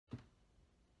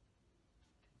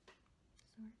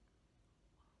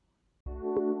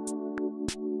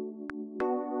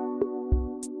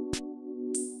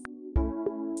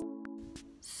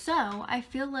So I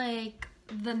feel like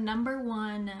the number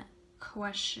one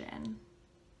question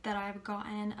that I've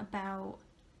gotten about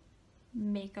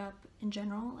makeup in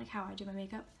general, like how I do my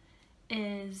makeup,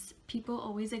 is people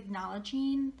always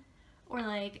acknowledging or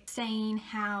like saying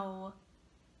how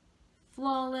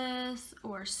flawless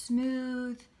or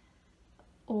smooth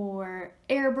or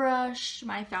airbrush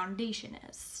my foundation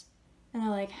is. And they're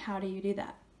like, how do you do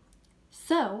that?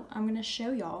 So I'm gonna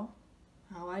show y'all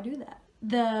how I do that.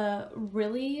 The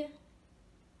really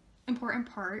important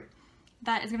part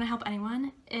that is gonna help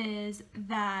anyone is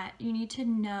that you need to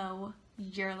know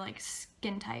your like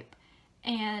skin type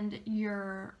and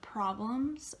your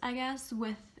problems, I guess,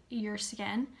 with your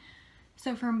skin.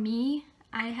 So for me,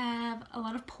 I have a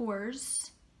lot of pores.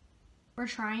 We're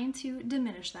trying to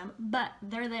diminish them, but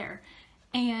they're there.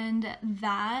 And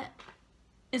that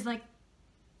is like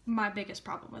my biggest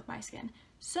problem with my skin.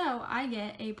 So I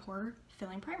get a pore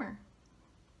filling primer.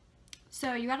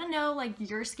 So you gotta know like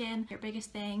your skin, your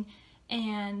biggest thing,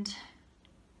 and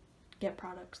get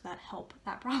products that help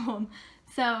that problem.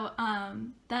 So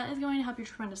that is going to help you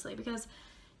tremendously, because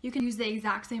you can use the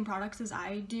exact same products as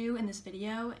I do in this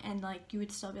video and like you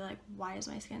would still be like, why is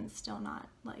my skin still not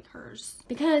like hers?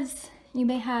 Because you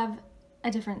may have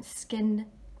a different skin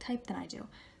type than I do.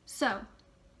 So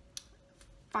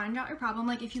find out your problem.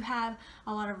 Like if you have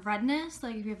a lot of redness,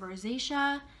 like if you have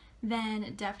rosacea,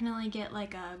 then definitely get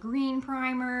like a green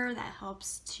primer that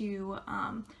helps to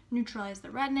neutralize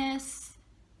the redness,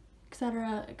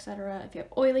 etc, etc. If you have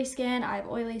oily skin, I have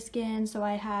oily skin, so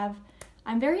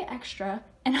I'm very extra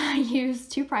and I use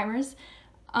two primers.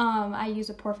 I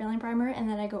use a pore filling primer and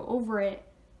then I go over it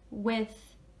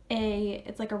with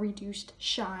it's like a reduced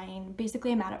shine,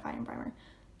 basically a mattifying primer.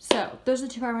 So those are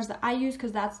the two primers that I use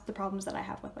because that's the problems that I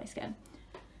have with my skin.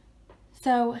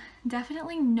 So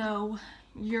definitely know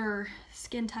your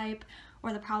skin type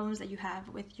or the problems that you have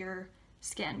with your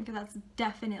skin, because that's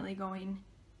definitely going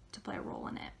to play a role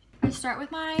in it. I start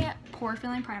with my pore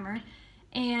filling primer,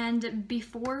 and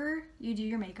before you do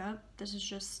your makeup, this is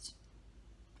just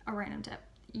a random tip,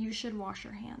 you should wash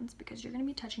your hands because you're going to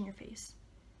be touching your face.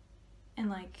 And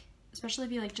like, especially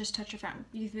if you like just touch your phone,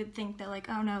 you would think that like,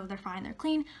 oh no, they're fine, they're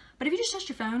clean. But if you just touched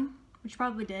your phone, which you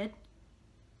probably did,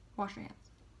 wash your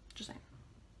hands. Just saying.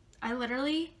 I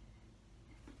literally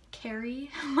carry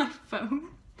my phone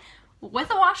with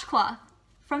a washcloth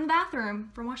from the bathroom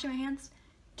from washing my hands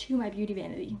to my beauty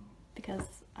vanity because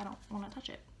I don't want to touch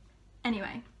it.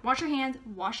 Anyway, wash your hands,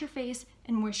 wash your face,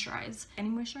 and moisturize. Any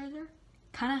moisturizer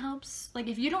kind of helps. Like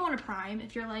if you don't want to prime,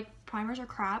 if you're like primers are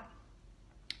crap,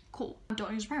 cool,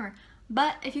 don't use a primer.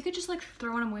 But if you could just like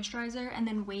throw on a moisturizer and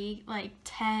then wait like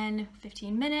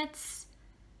 10-15 minutes,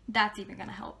 that's even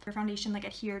gonna help your foundation like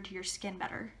adhere to your skin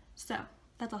better. So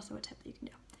that's also a tip that you can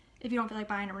do. If you don't feel like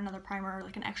buying another primer or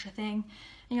like an extra thing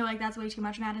and you're like, that's way too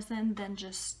much, Madison, then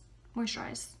just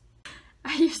moisturize.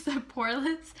 I use the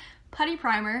Poreless Putty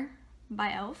Primer by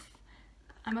e.l.f.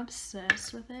 I'm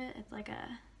obsessed with it. It's like a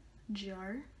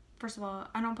jar. First of all,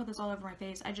 I don't put this all over my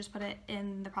face. I just put it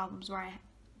in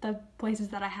the places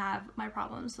that I have my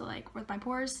problems. So like with my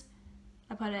pores,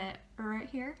 I put it right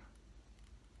here.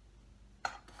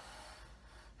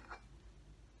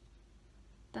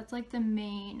 That's like the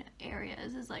main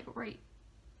areas, is like right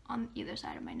on either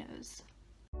side of my nose.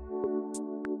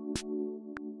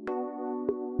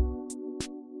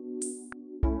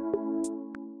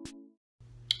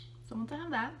 So once I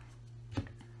have that,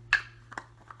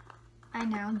 I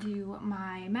now do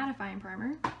my mattifying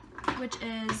primer, which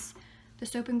is the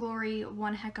Soap&Glory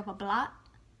One Heck of a Blot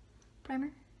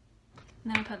primer.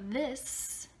 And then I put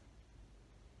this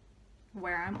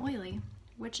where I'm oily,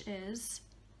 which is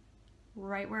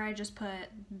right where I just put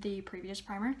the previous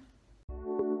primer.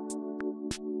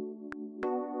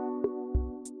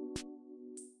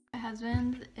 My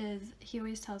husband he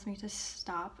always tells me to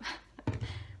stop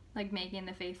like making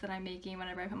the face that I'm making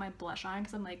whenever I put my blush on,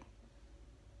 because I'm like,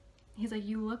 he's like,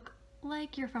 you look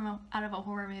like you're out of a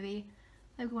horror movie,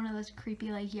 like one of those creepy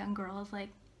like young girls like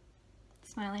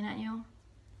smiling at you.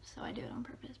 So I do it on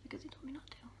purpose because he told me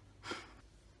not to.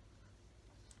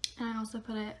 And I also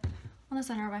put it on the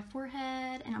center of my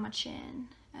forehead and on my chin,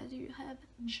 as you have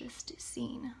just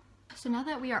seen. So now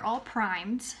that we are all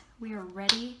primed, we are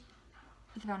ready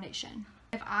for the foundation.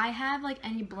 If I have like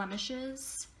any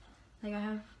blemishes, like I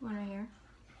have one right here,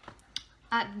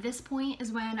 at this point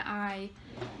is when I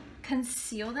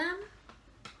conceal them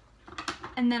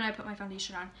and then I put my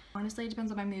foundation on. Honestly, it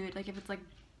depends on my mood. Like if it's like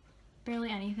barely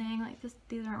anything, like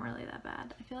these aren't really that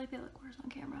bad. I feel like they look worse on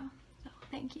camera.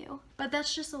 Thank you. But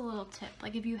that's just a little tip.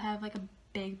 Like if you have like a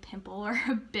big pimple or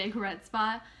a big red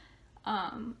spot,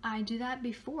 I do that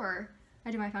before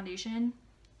I do my foundation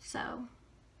So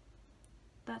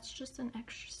that's just an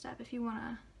extra step if you want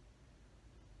to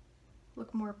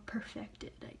look more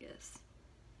perfected, I guess.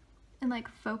 And like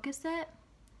focus it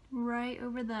right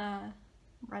over the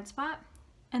red spot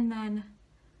and then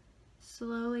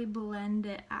slowly blend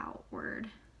it outward.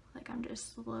 Like I'm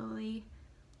just slowly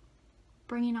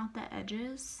bringing out the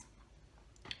edges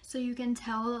so you can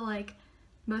tell that like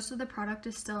most of the product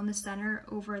is still in the center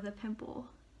over the pimple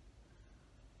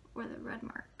or the red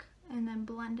mark, and then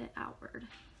blend it outward.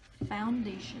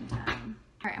 Foundation time.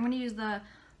 All right, I'm going to use the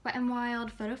Wet n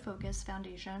Wild Photo Focus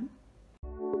foundation.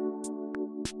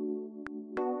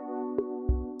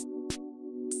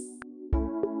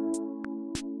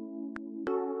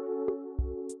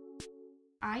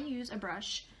 I use a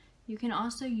brush. You can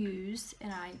also use,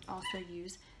 and I also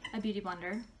use, a beauty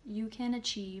blender. You can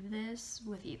achieve this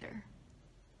with either.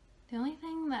 The only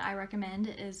thing that I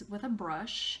recommend is with a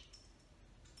brush.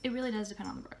 It really does depend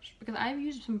on the brush, because I've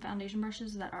used some foundation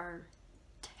brushes that are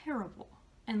terrible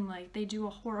and like they do a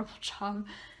horrible job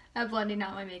at blending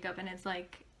out my makeup, and it's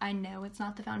like I know it's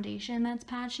not the foundation that's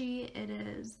patchy, it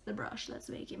is the brush that's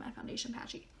making my foundation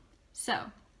patchy. So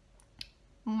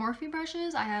Morphe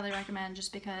brushes I highly recommend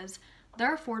just because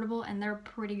they're affordable and they're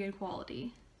pretty good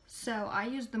quality. So I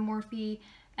use the Morphe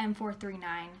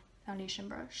M439 foundation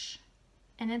brush,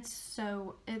 and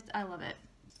I love it.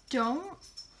 Don't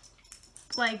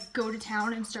like go to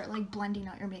town and start like blending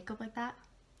out your makeup like that,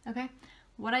 okay?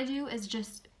 What I do is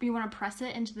just, you want to press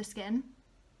it into the skin.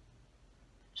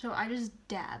 So I just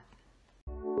dab.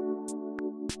 You're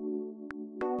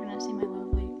gonna see my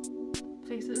lovely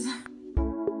faces.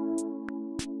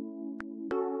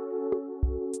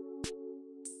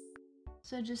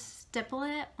 So just stipple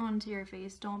it onto your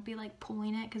face. Don't be like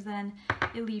pulling it, because then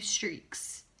it leaves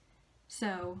streaks.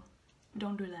 So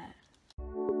don't do that.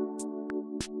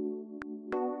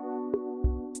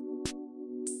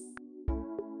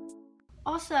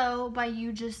 Also, by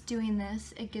you just doing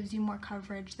this, it gives you more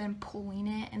coverage than pulling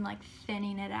it and like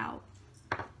thinning it out.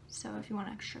 So if you want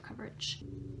extra coverage.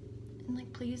 And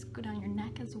like please go down your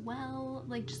neck as well.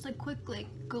 Like just like quickly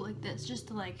go like this, just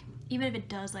to like, even if it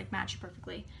does like match you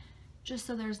perfectly, just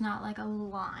so there's not like a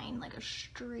line, like a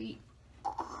straight.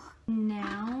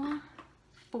 Now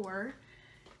for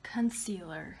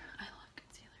concealer. I love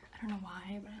concealer. I don't know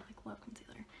why, but I like love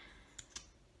concealer.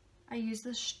 I use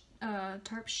this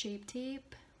Tarte Shape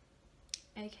Tape,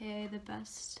 aka the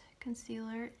best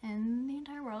concealer in the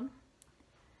entire world.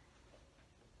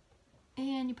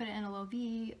 And you put it in a little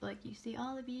V, like you see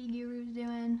all the V gurus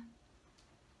doing.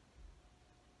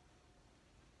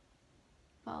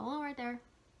 Put a little right there.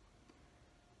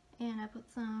 And I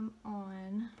put some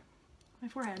on my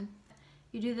forehead.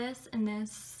 You do this and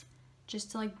this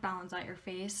just to like balance out your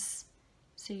face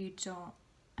so you don't,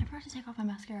 I forgot to take off my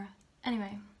mascara.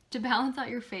 Anyway, to balance out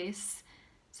your face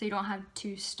so you don't have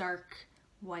too stark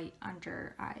white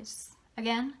under eyes.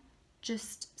 Again,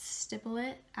 just stipple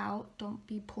it out, don't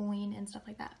be pulling and stuff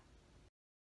like that.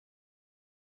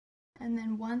 And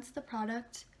then once the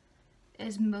product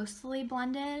is mostly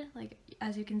blended, like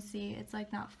as you can see, it's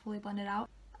like not fully blended out,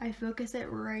 I focus it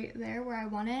right there where I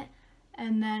want it,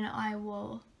 and then I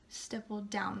will stipple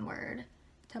downward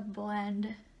to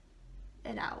blend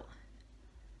it out.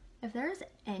 If there's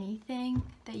anything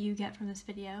that you get from this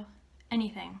video,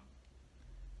 anything,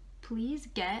 please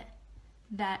get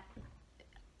that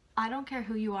I don't care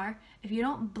who you are, if you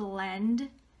don't blend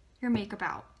your makeup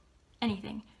out,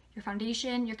 anything, your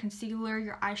foundation, your concealer,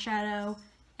 your eyeshadow,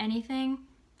 anything,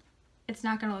 it's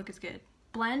not gonna look as good.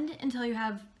 Blend until you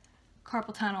have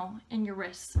carpal tunnel in your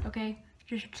wrists, okay?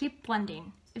 Just keep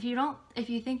blending. If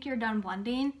you think you're done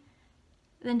blending,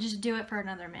 then just do it for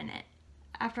another minute.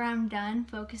 After I'm done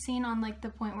focusing on like the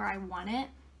point where I want it,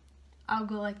 I'll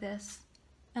go like this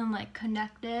and like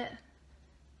connect it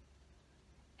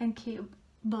and keep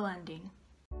blending.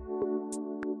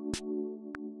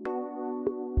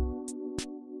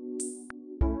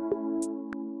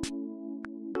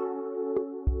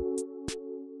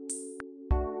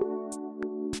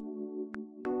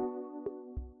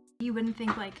 You wouldn't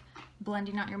think like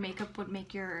blending out your makeup would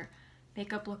make your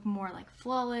makeup look more like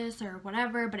flawless or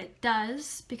whatever, but it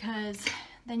does, because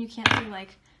then you can't see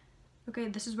like, okay,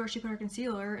 this is where she put her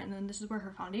concealer and then this is where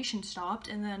her foundation stopped,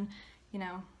 and then, you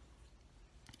know,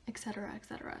 etc,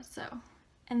 etc. So,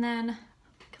 and then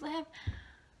because I have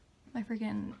my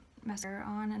freaking mascara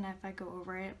on, and if I go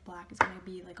over it, black is gonna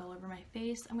be like all over my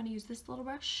face, I'm gonna use this little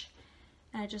brush,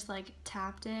 and I just like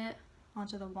tapped it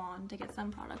onto the wand to get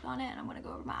some product on it, and I'm gonna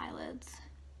go over my eyelids.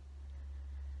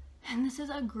 And this is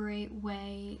a great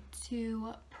way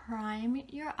to prime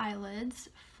your eyelids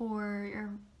for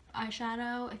your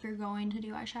eyeshadow if you're going to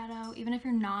do eyeshadow. Even if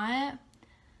you're not,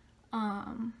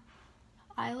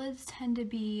 eyelids tend to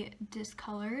be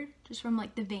discolored just from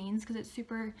like the veins because it's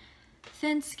super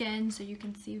thin skin, so you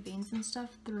can see veins and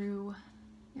stuff through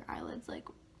your eyelids like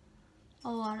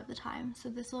a lot of the time. So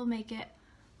this will make it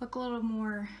look a little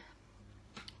more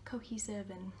cohesive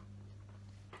and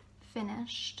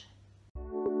finished.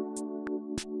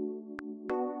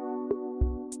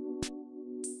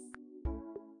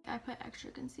 I put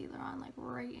extra concealer on like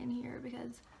right in here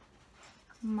because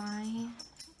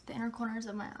the inner corners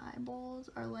of my eyeballs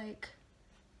are like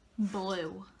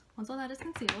blue. Once all that is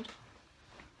concealed,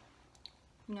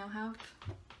 you now have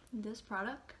this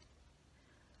product.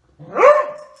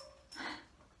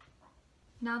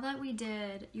 Now that we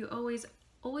did, you always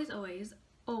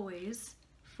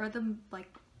for the like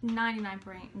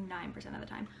 99.9% of the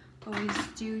time, always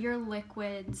do your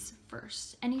liquids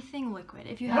first. Anything liquid.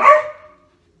 If you have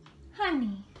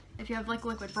honey, if you have like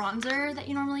liquid bronzer that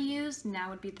you normally use, now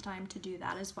would be the time to do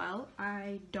that as well.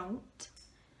 I don't,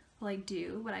 well I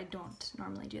do, but I don't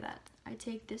normally do that. I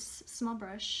take this small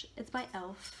brush, it's by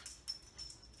e.l.f.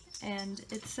 and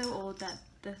it's so old that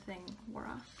the thing wore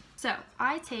off. So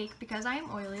I take, because I am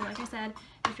oily, like I said,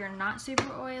 if you're not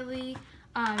super oily,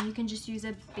 you can just use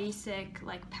a basic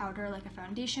like powder, like a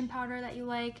foundation powder that you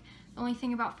like. The only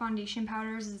thing about foundation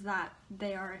powders is that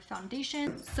they are a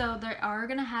foundation, so they are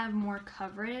gonna have more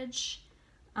coverage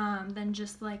than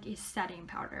just like a setting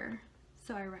powder.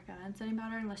 So I recommend setting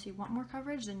powder unless you want more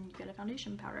coverage, then you get a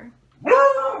foundation powder.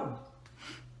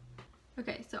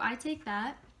 Okay, so I take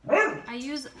that. I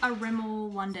use a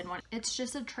Rimmel London one. It's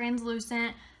just a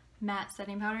translucent matte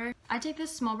setting powder. I take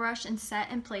this small brush and set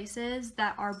in places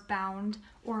that are bound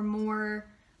or more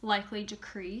likely to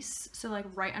crease. So like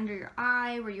right under your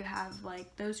eye where you have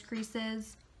like those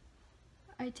creases.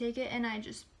 I take it and I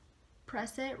just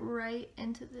press it right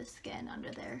into the skin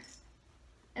under there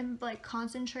and like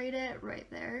concentrate it right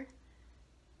there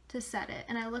to set it.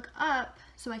 And I look up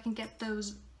so I can get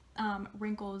those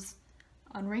wrinkles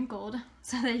unwrinkled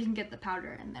so that you can get the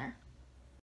powder in there.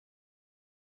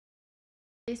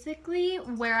 Basically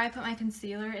where I put my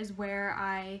concealer is where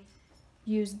I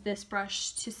use this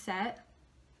brush to set,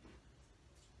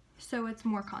 so it's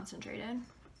more concentrated.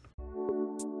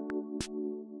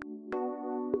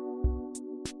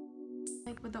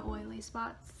 Like with the oily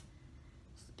spots,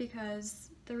 because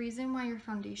the reason why your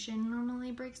foundation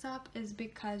normally breaks up is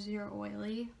because you're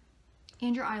oily.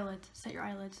 And your eyelids, set your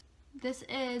eyelids. This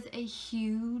is a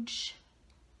huge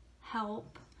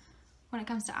help when it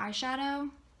comes to eyeshadow.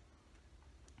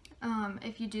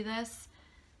 If you do this,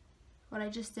 what I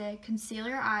just did, conceal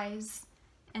your eyes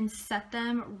and set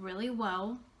them really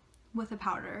well with a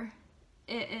powder.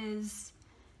 It is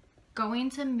going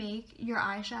to make your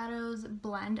eyeshadows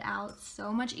blend out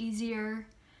so much easier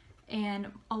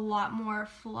and a lot more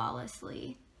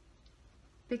flawlessly,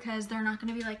 because they're not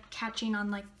going to be like catching on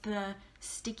like the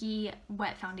sticky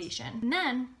wet foundation. And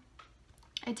then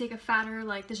I take a fatter,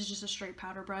 like this is just a straight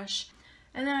powder brush,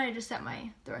 and then I just set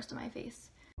the rest of my face.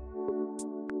 You're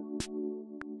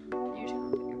just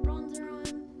gonna put your bronzer on.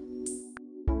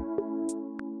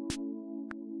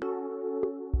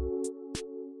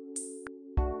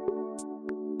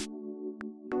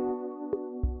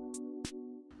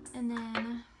 And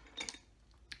then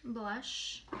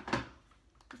blush.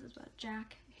 This is what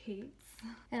Jack hates.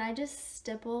 And I just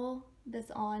stipple this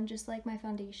on just like my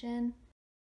foundation.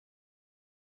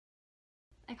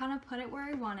 I kind of put it where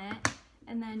I want it,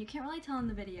 and then you can't really tell in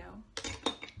the video,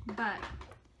 but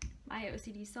my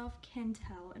OCD self can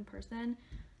tell in person.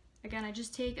 Again, I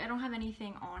don't have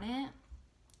anything on it,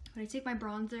 but I take my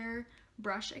bronzer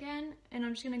brush again, and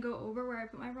I'm just gonna go over where I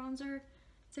put my bronzer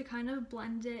to kind of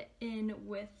blend it in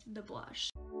with the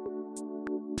blush.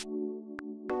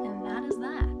 And that is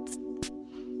that.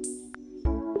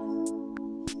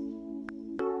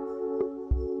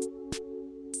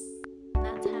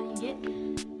 That's how you get